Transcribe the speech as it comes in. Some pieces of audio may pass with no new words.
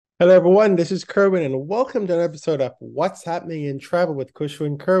Hello, everyone. This is Kerwin, and welcome to an episode of What's Happening in Travel with Kushu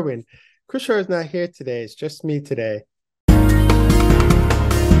and Kerwin. Kushu is not here today. It's just me today.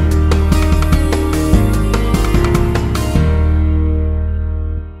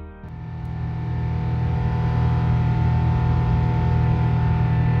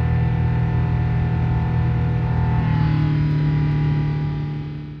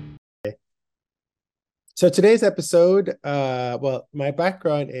 So today's episode, my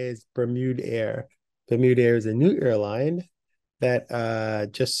background is BermudAir. BermudAir is a new airline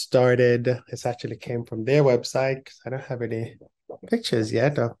that just started. This actually came from their website because I don't have any pictures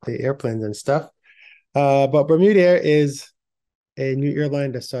yet of the airplanes and stuff. But BermudAir is a new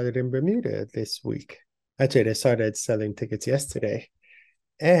airline that started in Bermuda this week. Actually, they started selling tickets yesterday.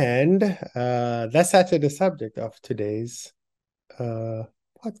 And that's actually the subject of today's uh,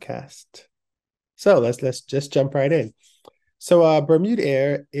 podcast. So let's just jump right in. So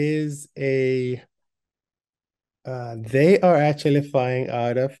BermudAir is a they are actually flying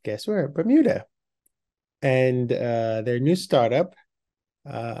out of, guess where? Bermuda. And their new startup,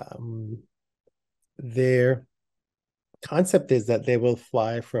 um, their concept is that they will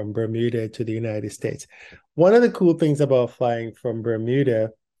fly from Bermuda to the United States. One of the cool things about flying from Bermuda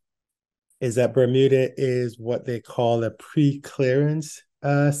is that Bermuda is what they call a pre-clearance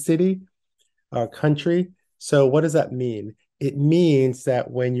city or country. So what does that mean? It means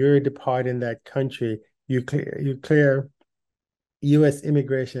that when you're departing that country, you clear U.S.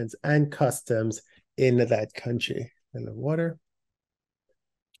 immigrations and customs in that country. And the water,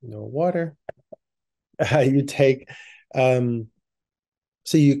 no water. You take um,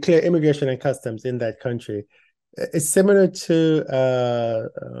 so you clear immigration and customs in that country. It's similar to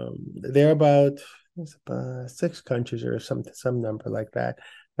there are about 6 countries or some number like that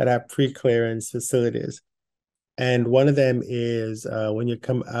that have pre-clearance facilities. And one of them is when you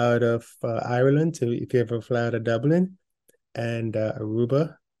come out of Ireland, to if you ever fly out of Dublin and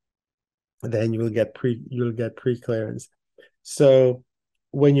Aruba, then you'll get pre-clearance. So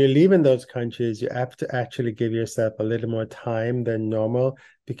when you're leaving those countries, you have to actually give yourself a little more time than normal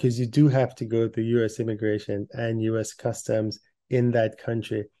because you do have to go through US immigration and US customs in that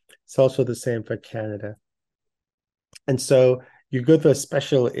country. It's also the same for Canada. And so you go to a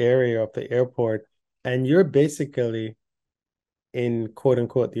special area of the airport and you're basically in quote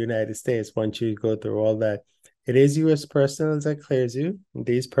unquote the United States once you go through all that. It is US personnel that clears you.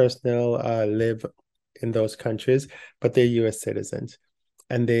 These personnel live in those countries, but they're US citizens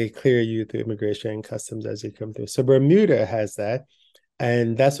and they clear you through immigration and customs as you come through. So Bermuda has that.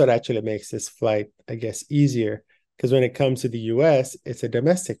 And that's what actually makes this flight, I guess, easier. Because when it comes to the US, it's a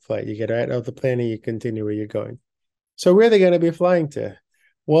domestic flight. You get right out of the plane and you continue where you're going. So where are they going to be flying to?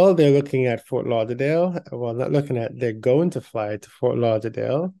 Well, they're looking at Fort Lauderdale. Well, not looking at, they're going to fly to Fort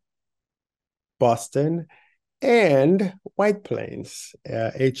Lauderdale, Boston, and White Plains,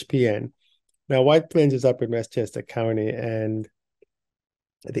 HPN. Now, White Plains is up in Westchester County, and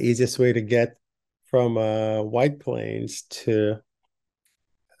the easiest way to get from White Plains to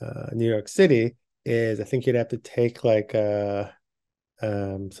New York City is I think you'd have to take like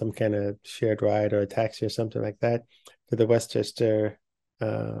some kind of shared ride or a taxi or something like that to the Westchester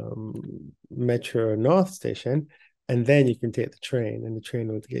Metro North Station, and then you can take the train, and the train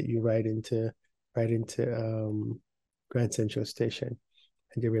will get you right into Grand Central Station,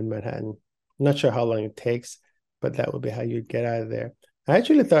 and you're in Manhattan. I'm not sure how long it takes, but that would be how you'd get out of there. I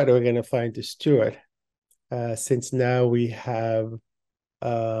actually thought they were going to fly into Stewart, since now we have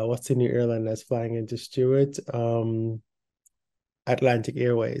what's the new airline that's flying into Stewart? Atlantic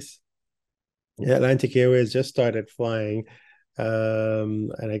Airways. Yeah, Atlantic Airways just started flying.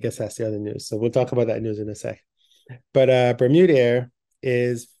 And I guess that's the other news. So we'll talk about that news in a sec. But BermudAir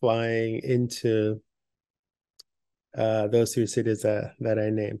is flying into those 2 cities that I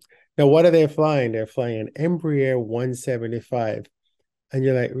named. Now, what are they flying? They're flying an Embraer 175. And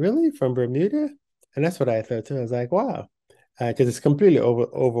you're like, really? From Bermuda? And that's what I thought too. I was like, wow. Because it's completely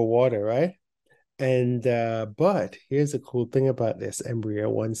over water, right? And but here's the cool thing about this Embraer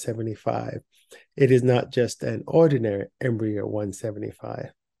 175. It is not just an ordinary Embraer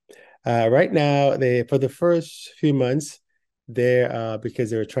 175. Right now, they for the first few months, they're because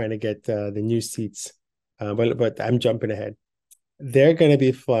they were trying to get the new seats. But I'm jumping ahead. They're going to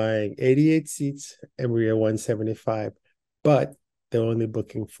be flying 88 seats, Embraer 175, but they're only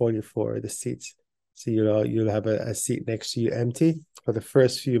booking 44 of the seats. So you'll have a seat next to you empty for the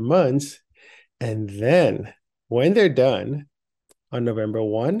first few months. And then when they're done on November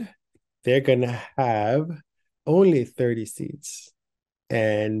 1, they're going to have only 30 seats.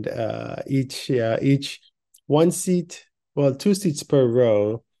 And each one seat, well, 2 seats per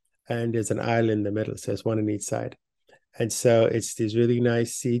row and there's an aisle in the middle, so it's one on each side. And so it's these really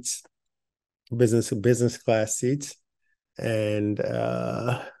nice seats, business class seats. And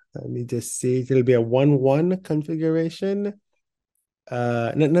let me just see. It'll be a 1-1 configuration.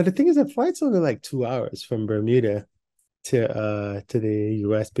 Now the thing is, the flight's only like 2 hours from Bermuda to the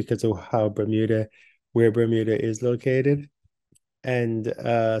US because of where Bermuda is located. And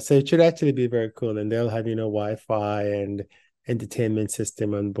so it should actually be very cool. And they'll have, Wi-Fi and entertainment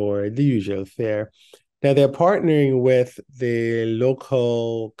system on board, the usual fare. Now they're partnering with the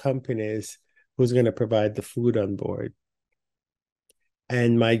local companies who's going to provide the food on board.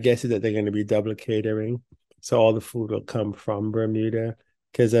 And my guess is that they're going to be double catering. So all the food will come from Bermuda.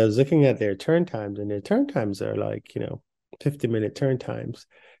 Because I was looking at their turn times, and their turn times are like, 50-minute turn times.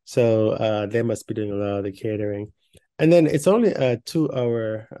 So they must be doing a lot of the catering. And then it's only a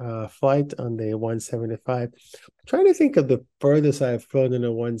 2-hour flight on the 175. I'm trying to think of the furthest I've flown in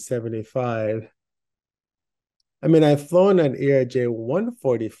a 175. I mean, I've flown an AirJ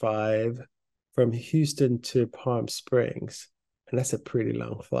 145 from Houston to Palm Springs, and that's a pretty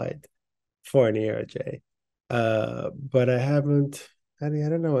long flight for an AirJ. But I don't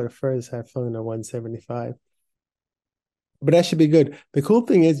know what the furthest I've flown in a 175. But that should be good. The cool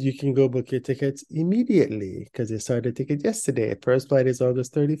thing is you can go book your tickets immediately because they started the ticket yesterday. First flight is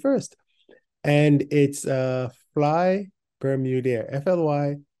August 31st. And it's Fly BermudAir,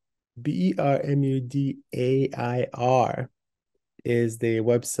 FlyBermudair is the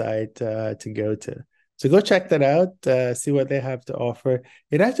website to go to. So go check that out, see what they have to offer.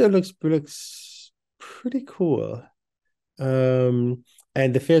 It actually looks pretty cool.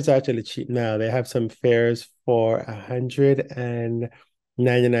 And the fares are actually cheap now. They have some fares for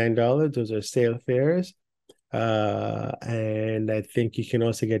 $199. Those are sale fares. And I think you can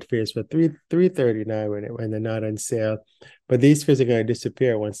also get fares for $339 when they're not on sale. But these fares are going to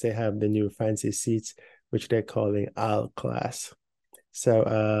disappear once they have the new fancy seats, which they're calling Al class. So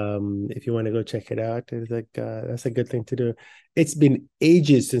if you want to go check it out, it's like that's a good thing to do. It's been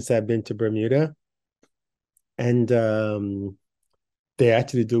ages since I've been to Bermuda, and they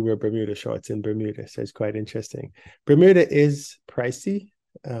actually do wear Bermuda shorts in Bermuda, so it's quite interesting. Bermuda is pricey.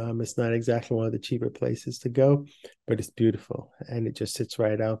 It's not exactly one of the cheaper places to go, but it's beautiful, and it just sits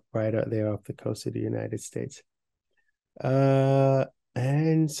right out there off the coast of the United States.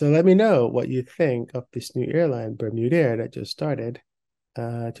 And so let me know what you think of this new airline, BermudAir, that just started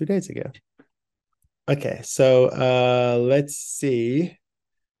 2 days ago. Okay, so let's see.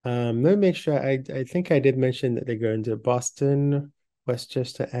 Let me make sure. I think I did mention that they're going to Boston,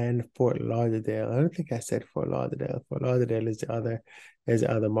 Westchester, and Fort Lauderdale. I don't think I said Fort Lauderdale. Fort Lauderdale is the other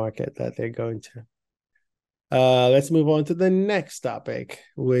market that they're going to. Let's move on to the next topic,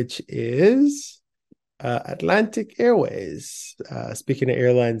 which is Atlantic Airways. Speaking of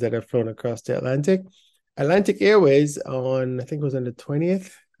airlines that have flown across the Atlantic Airways I think it was on the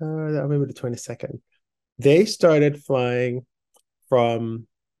 20th, maybe the 22nd. They started flying from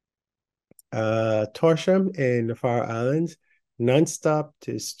Torsham in the Faroe Islands, nonstop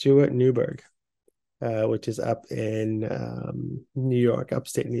to Stuart Newburgh, which is up in New York,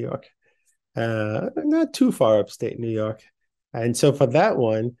 upstate New York. Not too far upstate New York. And so for that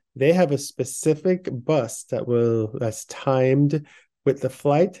one, they have a specific bus that's timed with the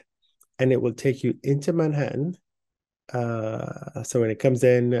flight, and it will take you into Manhattan. So when it comes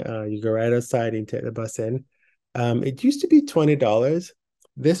in, you go right outside and take the bus in. It used to be $20.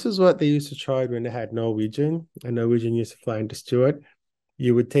 This is what they used to charge when they had Norwegian, and Norwegian used to fly into Stuart.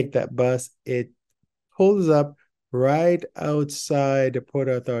 You would take that bus. It pulls up right outside the Port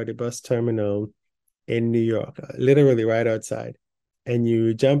Authority bus terminal in New York, literally right outside. And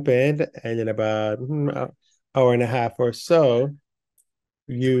you jump in, and in about an hour and a half or so,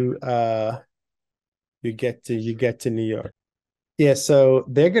 you get to New York. Yeah, so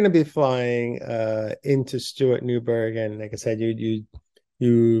they're going to be flying into Stuart Newburgh, and like I said, you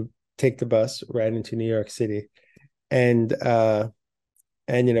take the bus right into New York City, and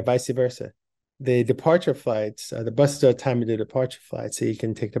vice versa. The departure flights, the buses are timed to the departure flight, so you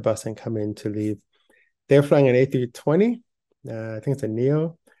can take the bus and come in to leave. They're flying an A320. I think it's a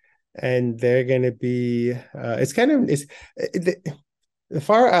Neo, and they're going to be. The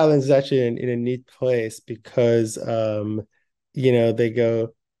Faroe Islands is actually in a neat place because they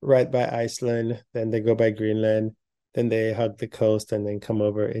go right by Iceland, then they go by Greenland, then they hug the coast and then come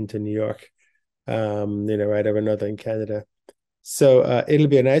over into New York, right over northern Canada. So it'll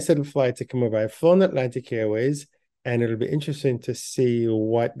be a nice little flight to come over. I've flown Atlantic Airways, and it'll be interesting to see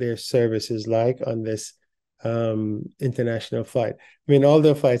what their service is like on this international flight. I mean, all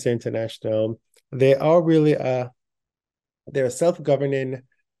their flights are international. They are really they're a self-governing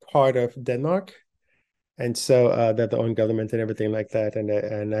part of Denmark. And so they're the own government and everything like that.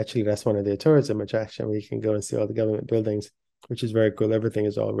 And actually, that's one of their tourism attraction where you can go and see all the government buildings, which is very cool. Everything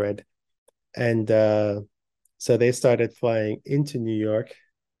is all red. And so they started flying into New York.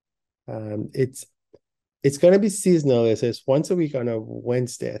 It's going to be seasonal. It's once a week on a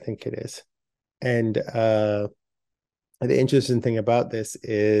Wednesday, I think it is. And the interesting thing about this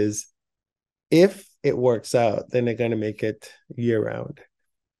is if it works out, then they're going to make it year round.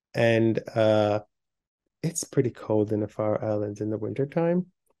 And it's pretty cold in the Faroe Islands in the wintertime.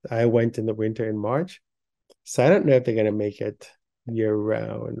 I went in the winter in March. So I don't know if they're going to make it year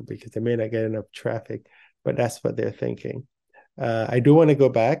round because they may not get enough traffic, but that's what they're thinking. I do want to go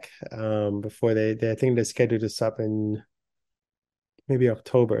back before I think they're scheduled to stop in maybe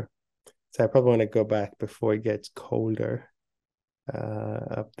October. So I probably want to go back before it gets colder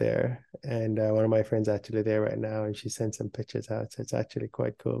up there. And one of my friends actually there right now, and she sent some pictures out. So it's actually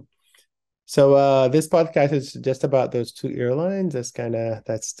quite cool. So this podcast is just about those two airlines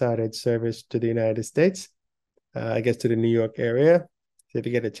that started service to the United States, I guess to the New York area. So if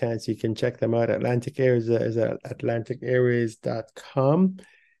you get a chance, you can check them out. Atlantic Air is AtlanticAirways.com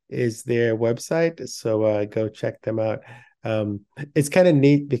is their website. So go check them out. It's kind of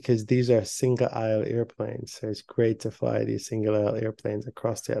neat because these are single aisle airplanes. So it's great to fly these single aisle airplanes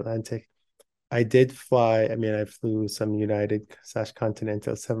across the Atlantic. I flew some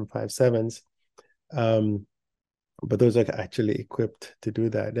United/Continental 757s, but those are actually equipped to do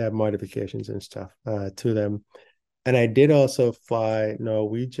that. They have modifications and stuff to them. And I did also fly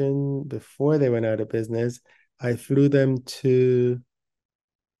Norwegian before they went out of business. I flew them to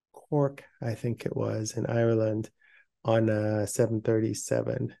Cork, I think it was, in Ireland on a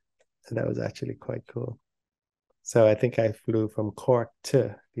 737. And that was actually quite cool. So I think I flew from Cork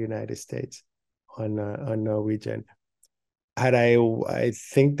to the United States on Norwegian. I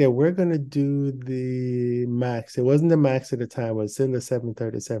think they were going to do the MAX. It wasn't the MAX at the time. It was still the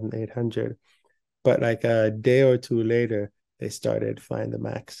 737-800. But like a day or two later, they started flying the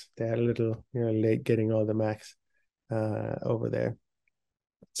MAX. They had a little, late getting all the MAX over there.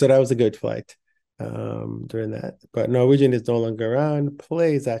 So that was a good flight during that. But Norwegian is no longer around.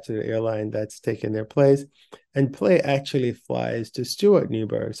 Play is actually the airline that's taken their place. And Play actually flies to Stuart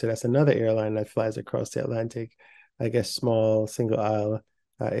Newburgh. So that's another airline that flies across the Atlantic. I guess small single aisle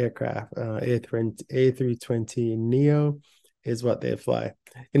aircraft, A320 Neo is what they fly.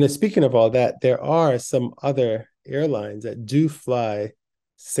 Speaking of all that, there are some other airlines that do fly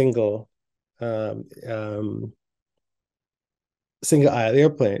single single aisle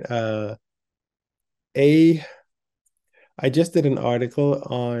airplane. I just did an article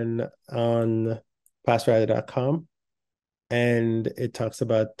on passrider.com, and it talks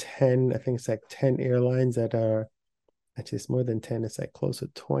about 10, I think it's like 10 airlines that are actually it's more than 10, it's like close to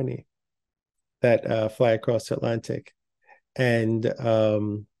 20 that fly across the Atlantic. And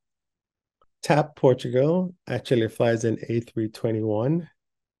TAP Portugal actually flies an A321.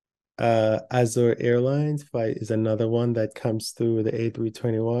 Azur Airlines is another one that comes through the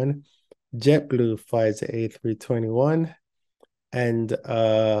A321. JetBlue flies the A321. And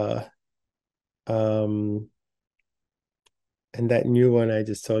that new one I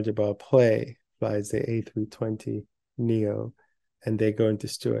just told you about, Play, flies the A320 Neo, and they go into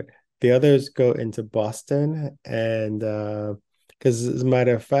Stuart. The others go into Boston, and because as a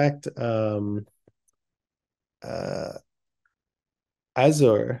matter of fact,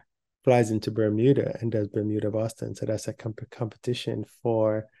 Azur flies into Bermuda and does Bermuda Boston, so that's a competition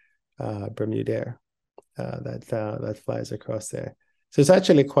for BermudAir that flies across there. So it's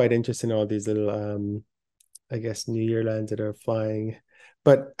actually quite interesting, all these little I guess new airlines that are flying.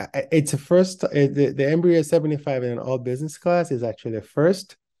 But it's a first. The Embraer 75 in an all business class is actually the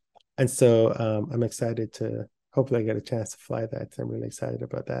first, and so I'm excited to hopefully I get a chance to fly that. I'm really excited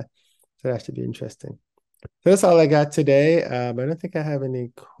about that. So that should be interesting. So that's all I got today. I don't think I have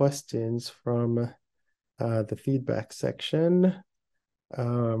any questions from the feedback section.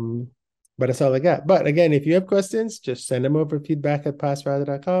 But that's all I got. But again, if you have questions, just send them over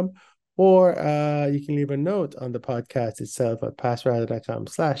feedback@passrider.com, or you can leave a note on the podcast itself at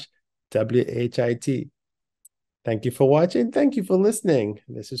passrider.com/WHIT. Thank you for watching. Thank you for listening.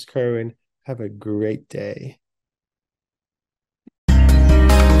 This is Kerwin. Have a great day.